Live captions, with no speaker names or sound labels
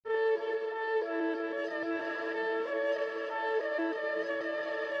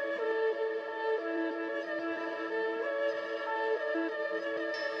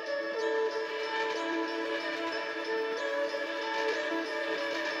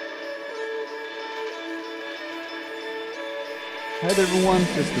Hi there everyone,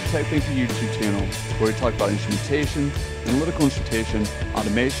 this is the Tech Thinker YouTube channel, where we talk about instrumentation, analytical instrumentation,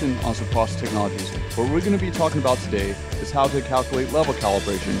 automation, also process technologies. What we're going to be talking about today is how to calculate level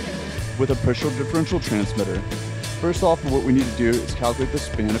calibration with a pressure differential transmitter. First off, what we need to do is calculate the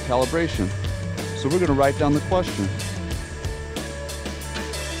span of calibration. So we're going to write down the question.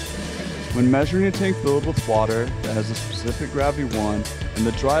 When measuring a tank filled with water that has a specific gravity 1 and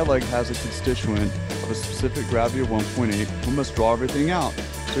the dry leg has a constituent of a specific gravity of 1.8, we must draw everything out.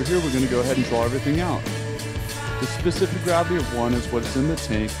 So here we're going to go ahead and draw everything out. The specific gravity of 1 is what's in the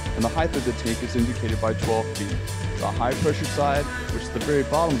tank, and the height of the tank is indicated by 12 feet. The high pressure side, which is the very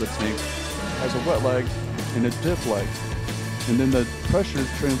bottom of the tank, has a wet leg and a dip leg. And then the pressure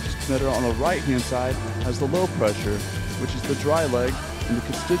transmitter on the right hand side has the low pressure, which is the dry leg, and the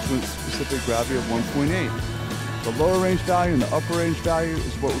constituent specific gravity of 1.8. The lower range value and the upper range value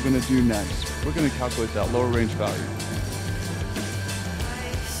is what we're going to do next. We're going to calculate that lower range value.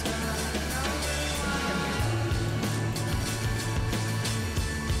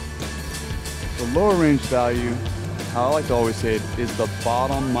 The lower range value, how I like to always say it, is the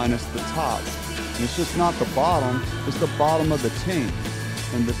bottom minus the top. And it's just not the bottom, it's the bottom of the tank.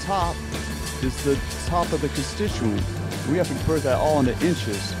 And the top is the top of the constituent. We have to convert that all into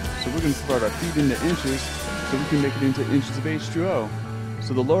inches. So we're going to convert our feet into inches so we can make it into inches of H2O.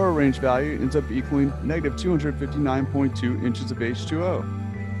 So the lower range value ends up equaling negative 259.2 inches of H2O.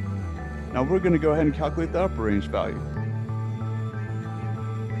 Now we're going to go ahead and calculate the upper range value.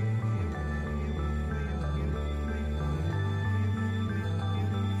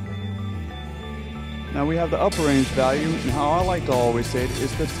 Now we have the upper range value, and how I like to always say it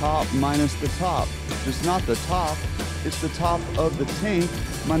is the top minus the top. It's not the top, it's the top of the tank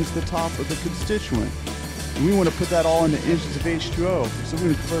minus the top of the constituent. And we want to put that all into inches of H2O. So we're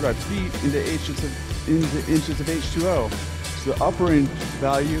going to convert our feet into inches of H2O. So the upper range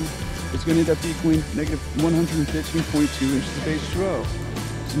value is going to end up equaling negative 115.2 inches of H2O.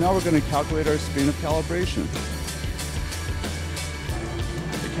 So now we're going to calculate our span of calibration.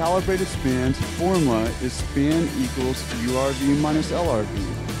 The calibrated span's formula is span equals URV minus LRV.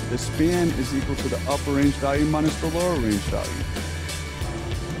 The span is equal to the upper range value minus the lower range value.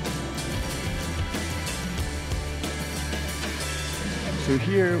 So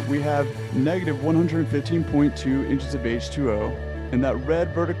here we have negative 115.2 inches of H2O, and that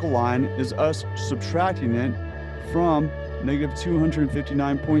red vertical line is us subtracting it from negative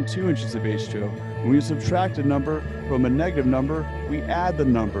 259.2 inches of H2O. When we subtract a number from a negative number, we add the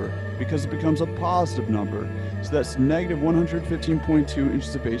number because it becomes a positive number. So that's negative 115.2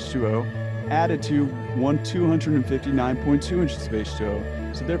 inches of H2O added to 259.2 inches of H2O.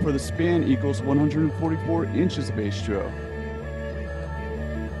 So therefore the span equals 144 inches of H2O.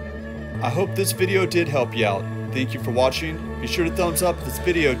 I hope this video did help you out. Thank you for watching. Be sure to thumbs up if this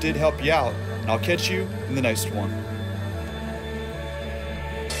video did help you out, and I'll catch you in the next one.